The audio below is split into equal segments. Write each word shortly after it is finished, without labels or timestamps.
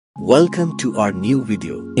Welcome to our new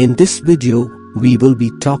video. In this video, we will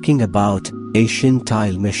be talking about Asian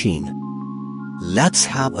Tile Machine. Let's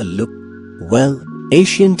have a look. Well,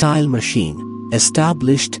 Asian Tile Machine,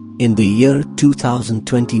 established in the year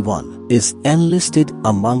 2021, is enlisted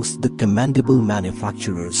amongst the commendable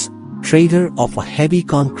manufacturers, trader of a heavy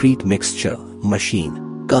concrete mixture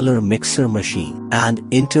machine, color mixer machine, and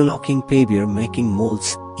interlocking paver making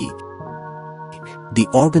molds. The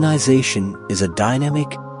organization is a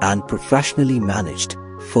dynamic and professionally managed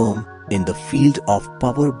firm in the field of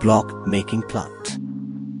power block making plant.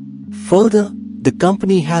 Further, the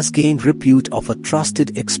company has gained repute of a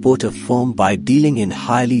trusted exporter firm by dealing in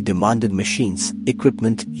highly demanded machines,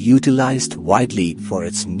 equipment utilized widely for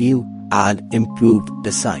its new and improved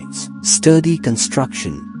designs, sturdy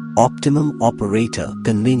construction, optimum operator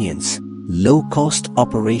convenience, low-cost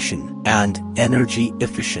operation, and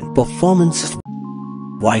energy-efficient performance.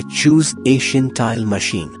 Why choose Asian Tile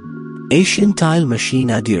Machine? Asian Tile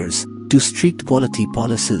Machine adheres to strict quality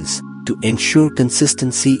policies to ensure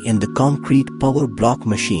consistency in the concrete power block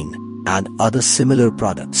machine and other similar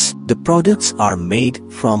products. The products are made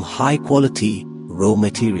from high-quality raw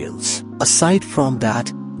materials. Aside from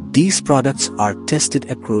that, these products are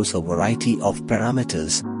tested across a variety of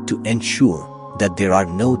parameters to ensure that there are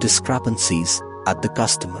no discrepancies at the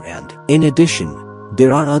customer end. In addition,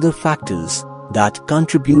 there are other factors that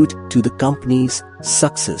contribute to the company's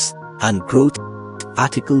success and growth: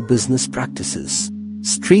 ethical business practices,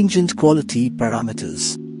 stringent quality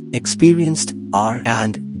parameters, experienced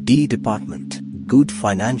R&D department, good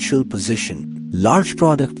financial position, large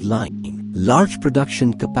product line, large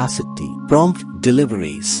production capacity, prompt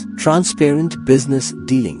deliveries, transparent business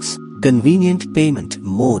dealings, convenient payment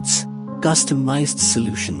modes, customized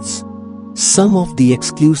solutions. Some of the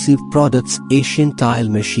exclusive products Asian Tile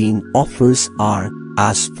Machine offers are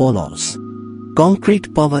as follows: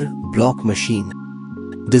 concrete power block machine,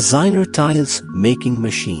 designer tiles making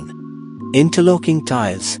machine, interlocking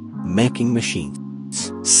tiles making machine,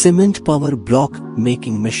 cement power block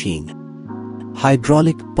making machine,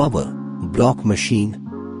 hydraulic power block machine,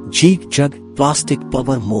 jig-jug plastic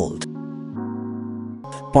power mold,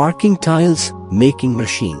 parking tiles making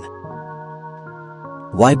machine,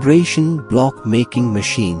 vibration block making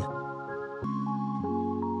machine.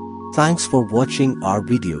 Thanks for watching our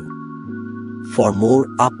video. For more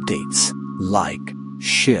updates, like,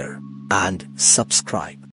 share, and subscribe.